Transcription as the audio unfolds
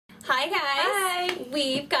Hi guys! Hi!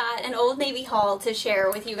 We've got an Old Navy haul to share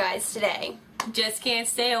with you guys today. Just can't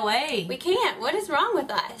stay away. We can't. What is wrong with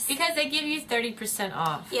us? Because they give you 30%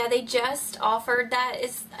 off. Yeah, they just offered that.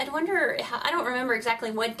 I wonder, I don't remember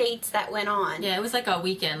exactly what dates that went on. Yeah, it was like a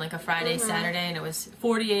weekend, like a Friday, Saturday, and it was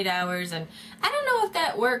 48 hours. And I don't know if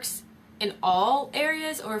that works in all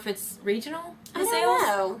areas or if it's regional. I don't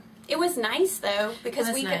know. It was nice though,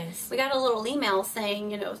 because we got a little email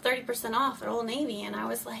saying, 30% off at Old Navy, and I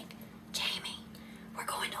was like, Jayme, we're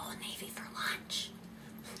going to Old Navy for lunch.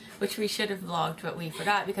 Which we should have vlogged, but we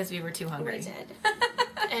forgot because we were too hungry. We did.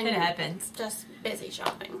 And it happens. Just busy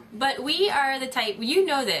shopping. But we are the type, you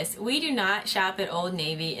know this, we do not shop at Old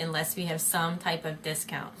Navy unless we have some type of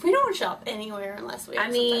discount. We don't shop anywhere unless we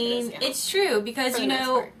have some type of discount. It's true because,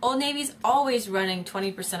 Old Navy's always running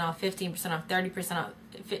 20% off, 15% off, 30% off,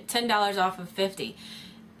 $10 off of 50.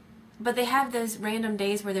 But they have those random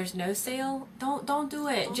days where there's no sale. Don't do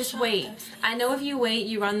it. Just wait. I know if you wait,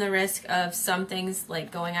 you run the risk of some things like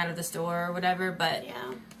going out of the store or whatever, but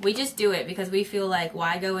yeah. We just do it because we feel like,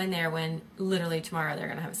 why go in there when literally tomorrow they're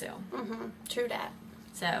going to have a sale? True that.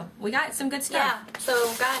 So, we got some good stuff. Yeah, so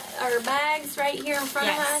we've got our bags right here in front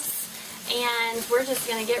of us, and we're just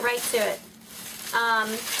going to get right to it.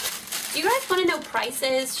 Do you guys want to know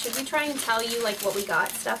prices? Should we try and tell you like what we got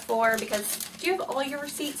stuff for? Because do you have all your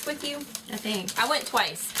receipts with you? I think. I went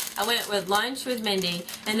twice. I went with lunch with Mendi,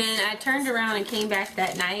 and then I turned around and came back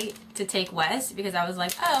that night to take Wes because I was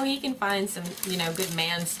like, oh, he can find some, good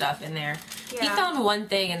man stuff in there. Yeah. He found one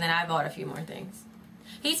thing, and then I bought a few more things.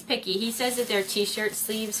 He's picky. He says that their t-shirt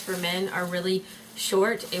sleeves for men are really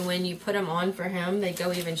short, and when you put them on for him, they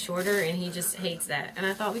go even shorter, and he just hates that. And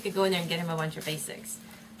I thought we could go in there and get him a bunch of basics.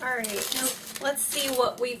 Alright, let's see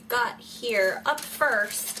what we've got here. Up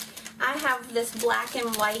first, I have this black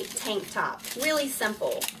and white tank top. Really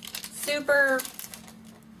simple. Super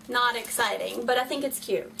not exciting, but I think it's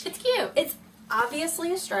cute. It's cute. It's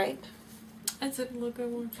obviously a stripe. That's a good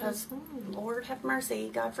one. Because, Lord have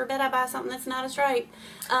mercy, God forbid I buy something that's not a stripe.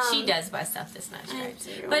 She does buy stuff that's not stripes.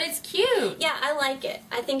 I do. But it's cute. Yeah, I like it.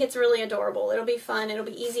 I think it's really adorable. It'll be fun. It'll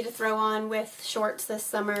be easy to throw on with shorts this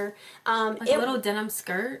summer. Like a little denim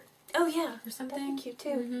skirt. Oh yeah, or something. That'd be cute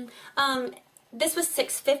too. This was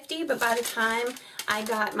 $6.50, but by the time I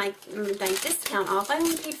got my discount off, I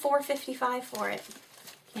only paid $4.55 for it.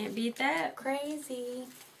 Can't beat that. Crazy.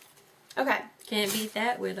 Okay. Can't beat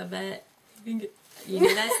that with a bet. You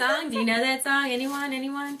know that song? Do you know that song?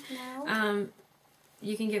 Anyone? No.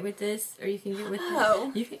 You can get with this, or you can get with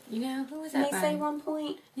that. Who was that by? They say one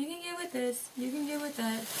point. You can get with this. You can get with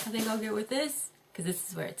that. I think I'll get with this, because this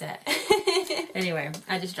is where it's at. Anyway,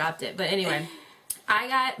 I just dropped it. But anyway, I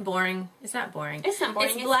got boring. It's not boring. It's not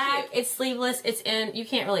boring. It's black. It's sleeveless. It's in, you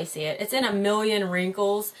can't really see it. It's in a million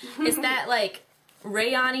wrinkles. It's that, like,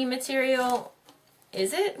 rayon-y material.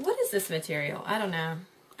 Is it? What is this material? I don't know.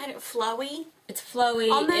 Flowy. It's flowy.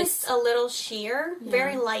 Almost a little sheer. Yeah.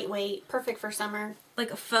 Very lightweight. Perfect for summer. Like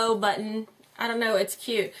a faux button. I don't know. It's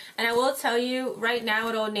cute. And I will tell you, right now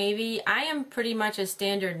at Old Navy, I am pretty much a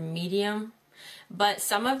standard medium. But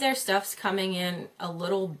some of their stuff's coming in a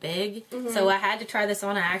little big. So I had to try this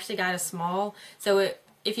on. I actually got a small. So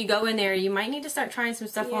if you go in there, you might need to start trying some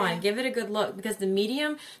stuff on. Give it a good look. Because the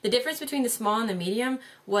medium, the difference between the small and the medium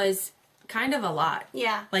was kind of a lot.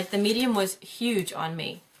 Yeah. Like the medium was huge on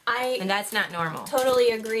me. And that's not normal. Totally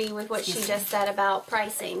agree with what she just said about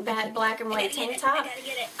pricing. That black and white tank top,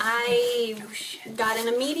 I got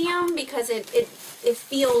in a medium because it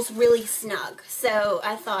feels really snug. So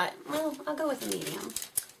I thought, well, I'll go with a medium.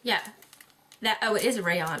 Yeah. It is a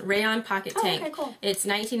rayon pocket tank. Okay, cool. It's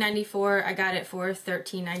 $19.94. I got it for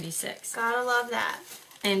 $13.96. Gotta love that.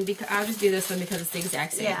 And I'll just do this one because it's the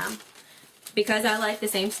exact same. Yeah. Because I like the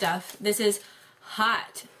same stuff. This is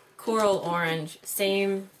hot coral orange.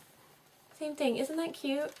 Same thing. Isn't that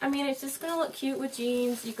cute? I mean, it's just going to look cute with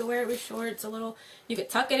jeans. You could wear it with shorts a little. You could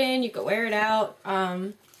tuck it in. You could wear it out.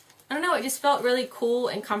 I don't know. It just felt really cool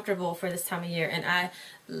and comfortable for this time of year. And I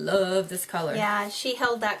love this color. Yeah, she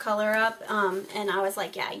held that color up. And I was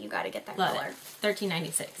like, yeah, you got to get that love color. It.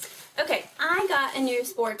 $13.96. Okay, I got a new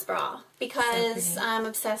sports bra because I'm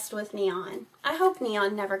obsessed with neon. I hope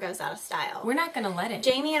neon never goes out of style. We're not going to let it.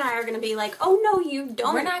 Jayme and I are going to be like, oh no you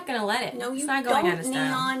don't. We're not going to let it. No, it's you not going don't. out of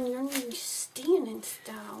style. Neon, you're staying in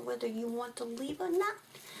style, whether you want to leave or not.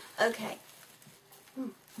 Okay.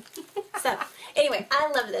 So, anyway, I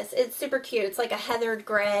love this. It's super cute. It's like a heathered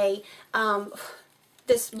gray.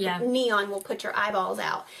 This neon will put your eyeballs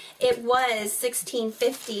out. It was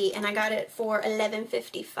 $16.50 and I got it for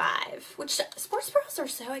 $11.55, which sports bras are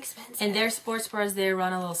so expensive. And their sports bras, they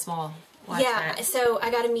run a little small. watch that. So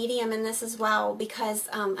I got a medium in this as well because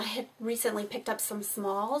I had recently picked up some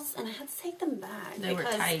smalls and I had to take them back. They were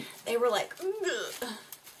tight. They were like, ugh.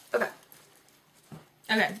 Okay.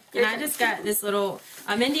 Okay, and I just got this little,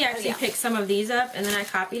 Mendi actually picked some of these up, and then I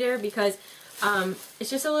copied her because it's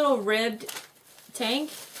just a little ribbed tank,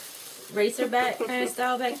 Racerback kind of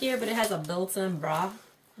style back here, but it has a built-in bra.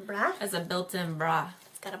 Bra? Has a built-in bra.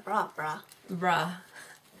 It's got a bra. Bra.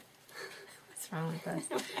 What's wrong with us?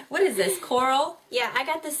 What is this, coral? Yeah, I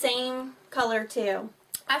got the same color too.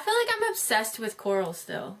 I feel like I'm obsessed with coral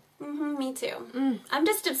still. Me too. I'm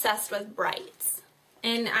just obsessed with brights.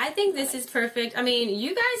 And I think this is perfect. I mean,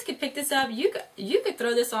 you guys could pick this up. You could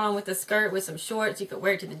throw this on with a skirt, with some shorts. You could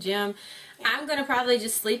wear it to the gym. Yeah. I'm going to probably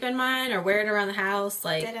just sleep in mine or wear it around the house,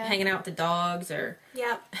 like hanging out with the dogs or...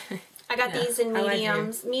 Yep. I got these in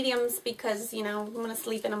mediums. Mediums because, you know, I'm going to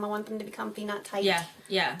sleep in them. I want them to be comfy, not tight. Yeah,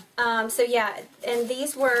 yeah. So, yeah, and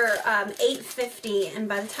these were $8.50, and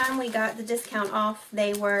by the time we got the discount off,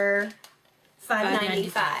 they were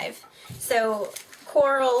 $5.95. So,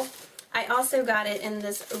 coral... I also got it in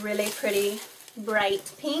this really pretty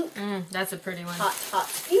bright pink. That's a pretty one. Hot, hot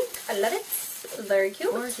pink. I love it. Very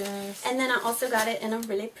cute. Gorgeous. And then I also got it in a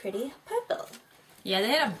really pretty purple. Yeah, they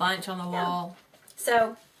had a bunch on the wall.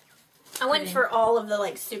 So, I went for all of the,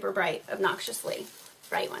 like, super bright, obnoxiously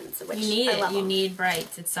bright ones, which I love. You need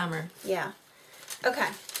brights. It's summer. Yeah. Okay.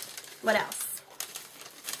 What else?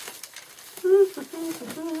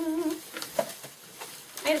 I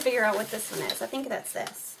gotta figure out what this one is. I think that's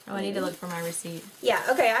this. Oh, I need to look for my receipt. Yeah,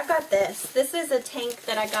 okay, I've got this. This is a tank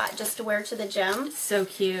that I got just to wear to the gym. So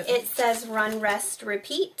cute. It says run, rest,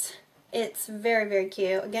 repeat. It's very, very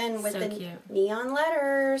cute. Again, with the neon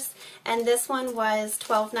letters. And this one was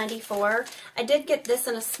 $12.94. I did get this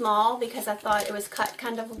in a small because I thought it was cut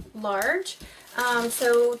kind of large.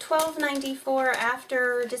 So $12.94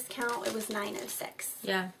 after discount, it was $9.06.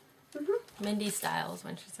 Yeah. Mendi styles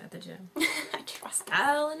when she's at the gym. I trust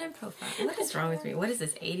style and in profile. What is wrong with me? What is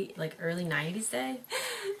this, 80, like early 90s day?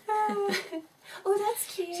 Oh,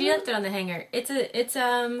 that's cute. She left it on the hanger.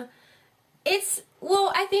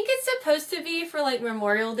 Well, I think it's supposed to be for like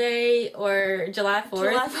Memorial Day or July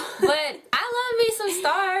 4th. But I love me some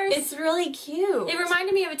stars. It's really cute. It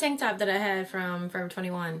reminded me of a tank top that I had from Forever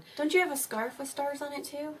 21. Don't you have a scarf with stars on it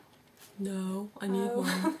too? No, I need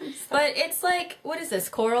one. But it's like, what is this,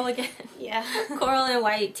 coral again? Yeah. Coral and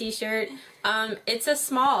white t-shirt. It's a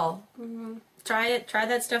small. Try it. Try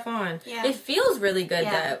that stuff on. Yeah. It feels really good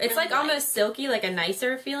though. It's really like almost silky, like a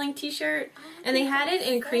nicer feeling t-shirt. And they had it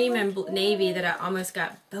in cream and navy that I almost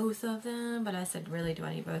got both of them. But I said, really, do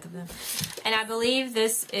I need both of them? And I believe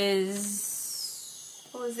this is...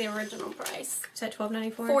 What was the original price? Is that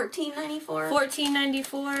 $12.94? $14.94.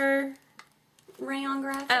 $14.94. Rayon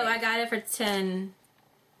graphic. Oh, I got it for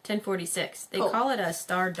 $10.46. They call it a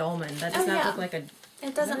star dolman. That does not look like a...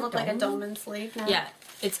 It doesn't look like a dolman sleeve, no. Yeah,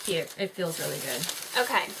 it's cute. It feels really good.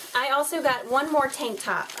 Okay, I also got one more tank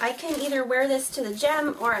top. I can either wear this to the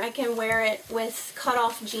gym or I can wear it with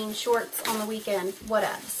cut-off jean shorts on the weekend.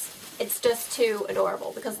 Whatevs. It's just too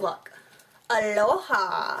adorable because look.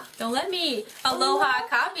 Aloha. Don't let me Aloha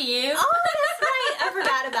copy you. Oh, that's right. I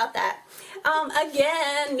forgot about that.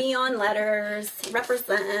 Again, neon letters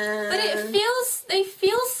represent. But they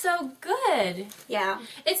feel so good. Yeah.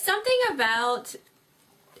 It's something about,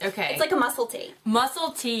 okay. It's like a muscle tee.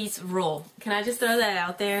 Muscle tees rule. Can I just throw that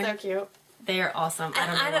out there? So cute. They are awesome.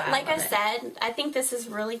 Like I said, I think this is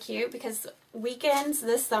really cute because weekends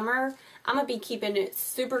this summer, I'm going to be keeping it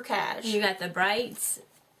super cash. You got the brights,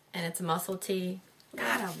 and it's a muscle tee.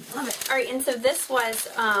 God, I love it. All right, and so this was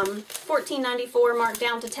 $14.94 marked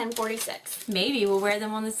down to $10.46. Maybe we'll wear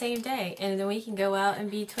them on the same day, and then we can go out and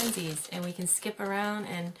be twinsies, and we can skip around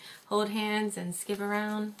and hold hands and skip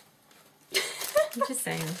around. I'm just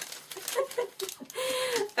saying.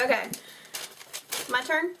 Okay. My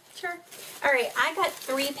turn? Sure. All right, I got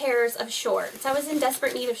 3 pairs of shorts. I was in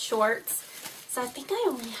desperate need of shorts, so I think I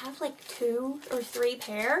only have like 2 or 3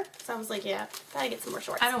 pair. So I was like, yeah, gotta get some more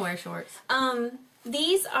shorts. I don't wear shorts.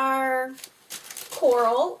 These are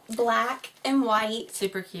coral, black and white.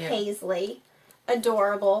 Super cute. Paisley.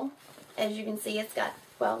 Adorable. As you can see, it's got,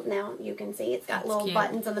 well, now you can see it's got little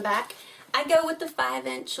buttons on the back. I go with the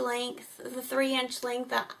 5-inch length, the 3-inch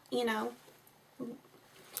length, you know.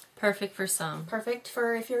 Perfect for some. Perfect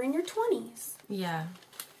for if you're in your 20s. Yeah.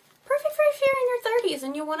 Perfect for if you're in your 30s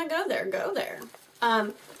and you want to go there, go there.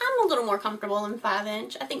 I'm a little more comfortable in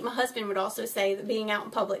 5-inch. I think my husband would also say that being out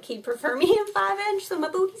in public, he'd prefer me in 5-inch, so my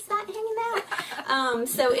booty's not hanging out.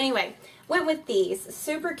 So anyway, went with these.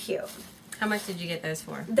 Super cute. How much did you get those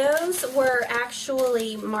for? Those were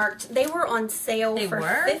actually marked. They were on sale for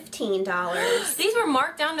 $15. These were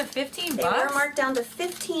marked down to $15. They were marked down to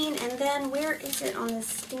 $15, and then where is it on this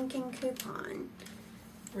stinking coupon?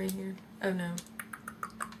 Right here. Oh no.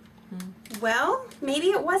 Well, maybe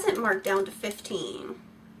it wasn't marked down to $15.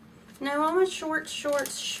 No, I'm a shorts.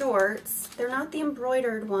 They're not the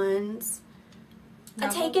embroidered ones. No. I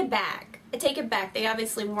take it back. They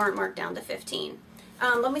obviously weren't marked down to $15.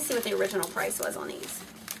 Let me see what the original price was on these.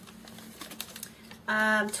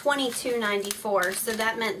 $22.94. So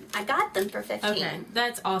that meant I got them for $15. Okay,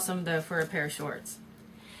 that's awesome though for a pair of shorts.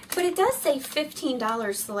 But it does say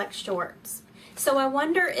 $15 select shorts. So I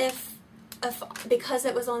wonder if because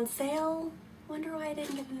it was on sale, wonder why I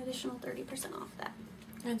didn't get an additional 30% off that.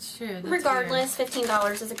 That's true. That's Regardless,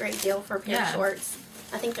 $15 is a great deal for a pair of shorts.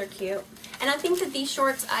 I think they're cute. And I think that these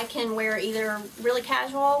shorts I can wear either really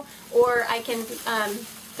casual or I can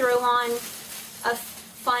throw on a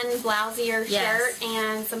fun blousier shirt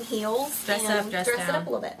and some heels. Dress it up a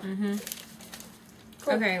little bit. Mm-hmm.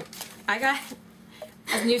 Cool. Okay, I got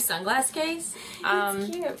a new sunglass case.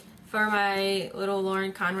 It's cute. For my little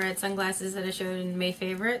Lauren Conrad sunglasses that I showed in May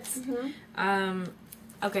Favorites. Mm-hmm.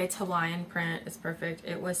 Okay, it's Hawaiian print. It's perfect.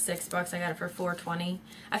 It was $6. I got it for $4.20.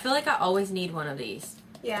 I feel like I always need one of these.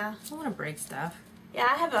 Yeah. I don't want to break stuff. Yeah,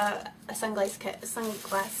 I have a sunglass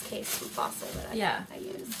case from Fossil that I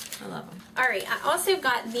use. I love them. Alright, I also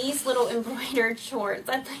got these little embroidered shorts.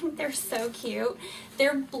 I think they're so cute.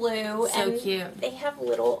 They're blue. So cute. They have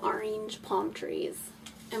little orange palm trees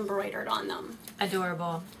embroidered on them.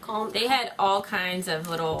 Adorable. They had all kinds of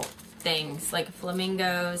little things, like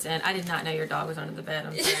flamingos, and I did not know your dog was under the bed.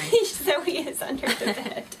 I'm sorry. So he is under the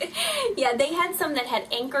bed. Yeah, they had some that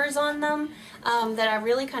had anchors on them that I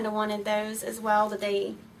really kind of wanted those as well, but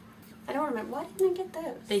I don't remember. Why didn't I get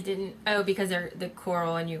those? They didn't. Oh, because they're the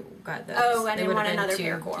coral and you got those. Oh, I didn't want another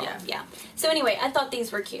pair of coral. Yeah. So anyway, I thought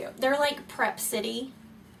these were cute. They're like Prep City,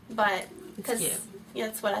 but because yeah,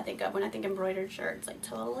 that's what I think of when I think embroidered shirts, like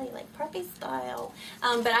totally like preppy style.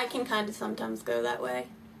 But I can kind of sometimes go that way.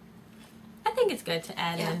 I think it's good to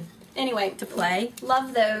add in. Anyway, to play.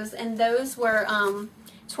 Love those, and those were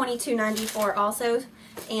 $22.94 also,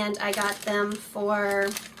 and I got them for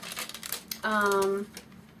 $15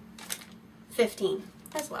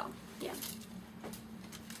 as well. Yeah.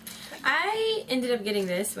 I ended up getting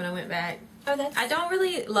this when I went back. Oh, that's. I don't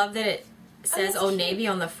really love that it says Old Navy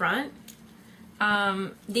on the front.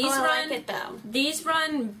 These I like it though. These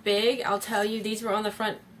run big. I'll tell you, these were on the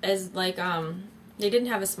front as like they didn't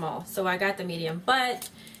have a small, so I got the medium. But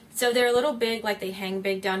so they're a little big, like they hang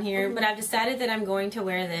big down here. Mm-hmm. But I've decided that I'm going to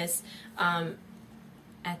wear this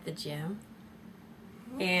at the gym,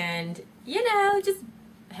 and you know, just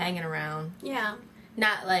hanging around. Yeah.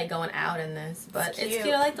 Not like going out in this, but it's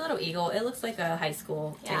cute. I like the little eagle. It looks like a high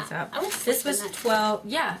school tank top. This was $12.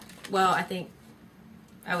 Yeah. Well, I think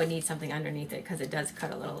I would need something underneath it because it does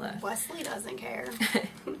cut a little less. Wesley doesn't care.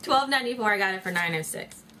 $12.94. I got it for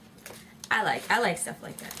 $9.06. I like stuff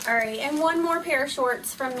like that. All right, and one more pair of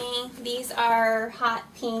shorts from me. These are hot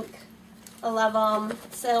pink. I love them.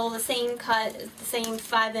 So the same cut, the same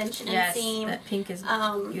 5-inch inseam. That pink is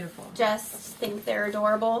beautiful. Just think they're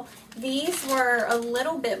adorable. These were a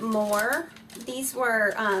little bit more. These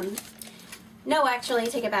were no, actually, I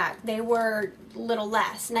take it back. They were a little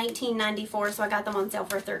less, $19.94. So I got them on sale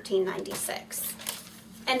for $13.96.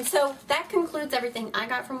 And so that concludes everything I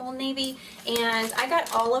got from Old Navy, and I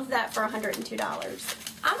got all of that for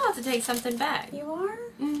 $102. I'm about to take something back. You are?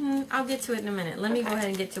 Mm-hmm. I'll get to it in a minute. Let me go ahead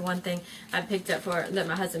and get to one thing I picked up that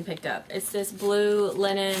my husband picked up. It's this blue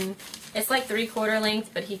linen. It's like 3/4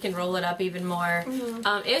 length, but he can roll it up even more.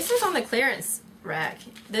 Mm-hmm. It was just on the clearance rack.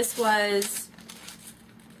 This was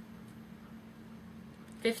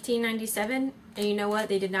 $15.97, and you know what?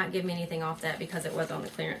 They did not give me anything off that because it was on the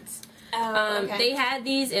clearance. Oh, okay. They had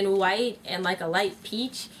these in white and like a light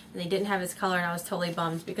peach, and they didn't have his color, and I was totally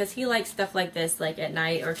bummed because he likes stuff like this, like at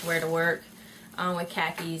night or to wear to work with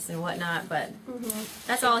khakis and whatnot, but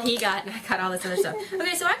that's all he got, and I got all this other stuff.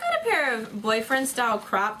 Okay, so I got a pair of boyfriend-style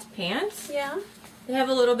cropped pants. Yeah. They have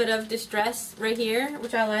a little bit of distress right here,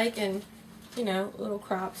 which I like, and, you know, a little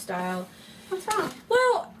crop style. What's wrong?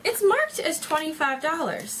 Well, it's marked as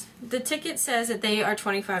 $25. The ticket says that they are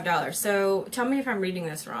 $25, so tell me if I'm reading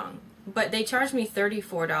this wrong. But they charged me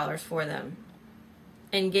 $34 for them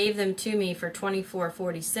and gave them to me for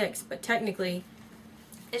 $24.46. But technically,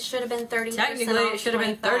 it should have been 30%. Technically, it should have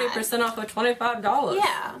been 30% off of $25.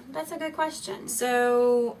 Yeah, that's a good question.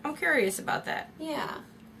 So I'm curious about that. Yeah,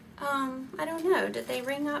 I don't know. Did they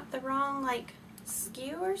ring up the wrong like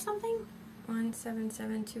SKU or something?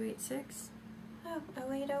 177286. Oh,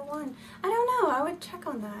 0801. I don't know. I would check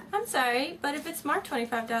on that. I'm sorry, but if it's marked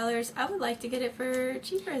 $25, I would like to get it for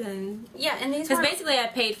cheaper than... Yeah, and these because basically I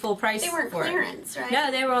paid full price. They weren't for clearance, right?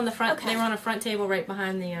 No, they were on the front. Okay. They were on a front table right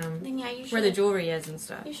behind the Then yeah, you where the jewelry is and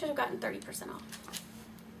stuff. You should have gotten 30% off.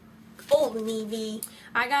 Old Navy.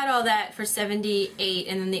 I got all that for $78,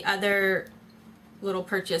 and then the other little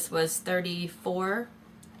purchase was $34.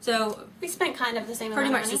 So we spent kind of the same pretty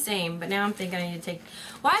amount much of the money. same, but now I'm thinking I need to take...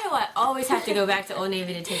 Why do I always have to go back to Old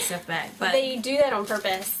Navy to take stuff back? But they do that on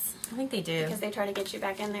purpose. I think they do. Because they try to get you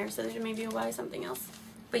back in there so that maybe you'll buy something else.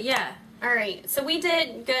 But yeah. Alright, so we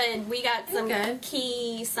did good. We got some good.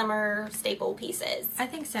 key summer staple pieces. I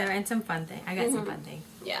think so, and some fun thing. I got some fun things.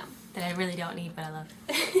 Yeah. That I really don't need, but I love.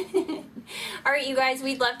 Alright, you guys,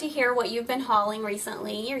 we'd love to hear what you've been hauling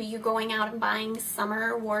recently. Are you going out and buying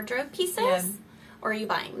summer wardrobe pieces? Yeah. Or are you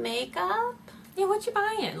buying makeup? Yeah, what you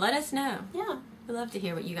buying? Let us know. Yeah. We'd love to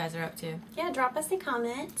hear what you guys are up to. Yeah, drop us a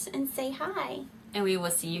comment and say hi. And we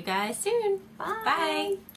will see you guys soon. Bye. Bye.